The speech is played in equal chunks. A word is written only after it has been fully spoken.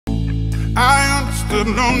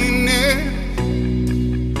understood loneliness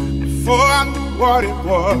before I knew what it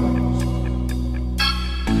was.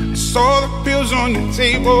 I saw the pills on your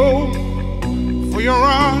table for your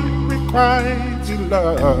unrequited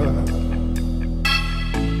love. Oh,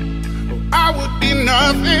 I would be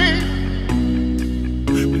nothing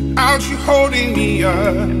without you holding me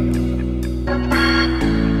up.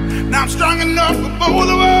 Now I'm strong enough for both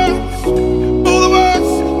of us, both of us,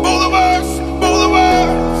 both of us, both of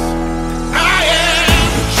us. I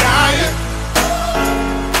am a giant.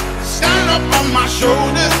 Stand up on my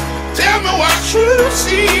shoulders. Tell me what you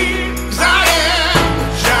see. 'Cause I am a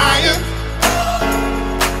giant.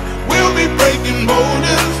 We'll be breaking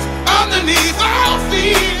boulders underneath our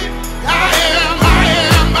feet. I am, I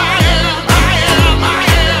am, I am, I am, I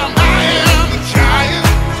am, I am a giant.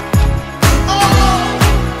 Oh,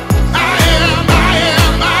 I am, I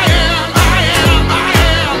am, I am, I am, I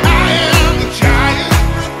am, I am a giant.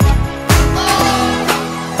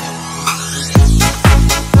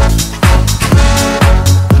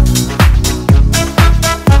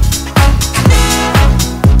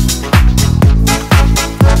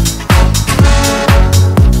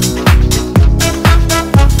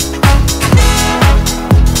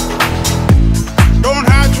 Don't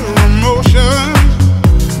hide your emotions.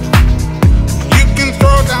 You can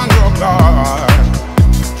throw down your guard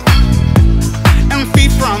and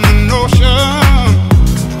feed from the notion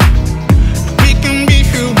we can be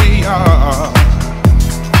who we are.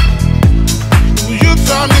 You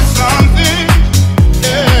taught me something,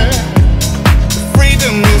 yeah.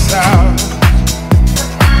 Freedom is out.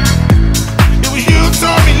 It was you who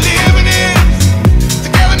taught me living it.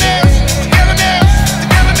 Togetherness, togetherness,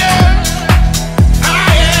 togetherness.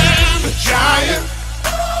 I am a giant.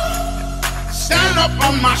 Stand up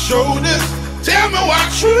on my shoulders. Tell me what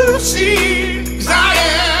you see. 'Cause I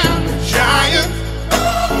am a giant.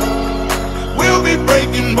 We'll be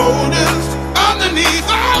breaking boulders underneath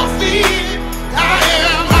our feet. I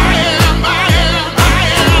am, I am, I am, I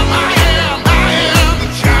am, I am, I am a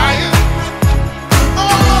giant.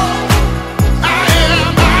 Oh, I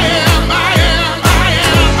am, I am, I am, I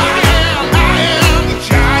am, I am, I am a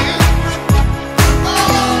giant.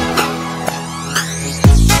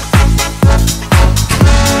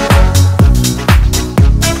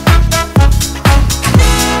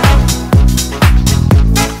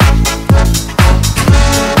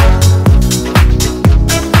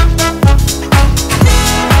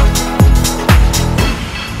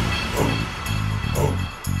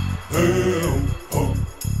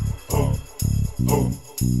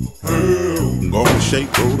 I'm gonna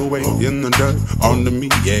shake, roll the weight in the dirt under me,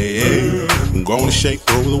 yeah. I'm gonna shake,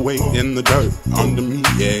 roll the weight in the dirt under me,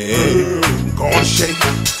 yeah. I'm gonna shake,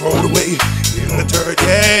 throw the weight in the dirt,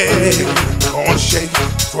 yeah. I'm gonna shake,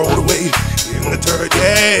 throw the weight in the dirt,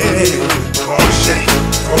 yeah. I'm gonna shake,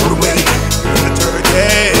 throw the weight in the dirt,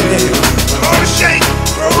 yeah. I'm gonna shake,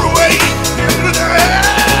 throw the weight in the dirt.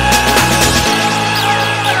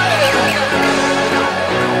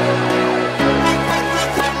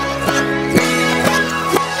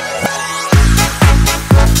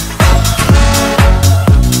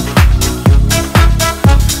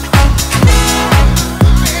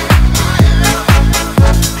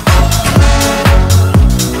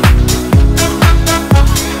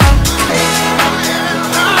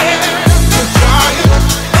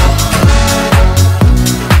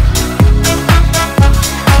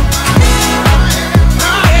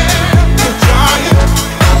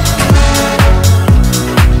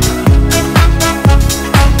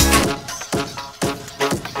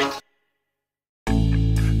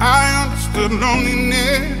 I understood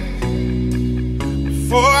loneliness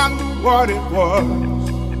before I knew what it was.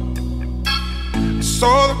 I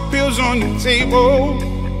saw the pills on your table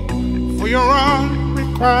for your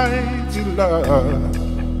unrequited love. Oh,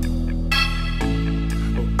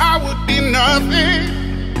 I would be nothing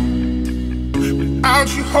without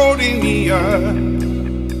you holding me up.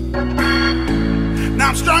 Now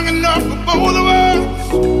I'm strong enough for both of us,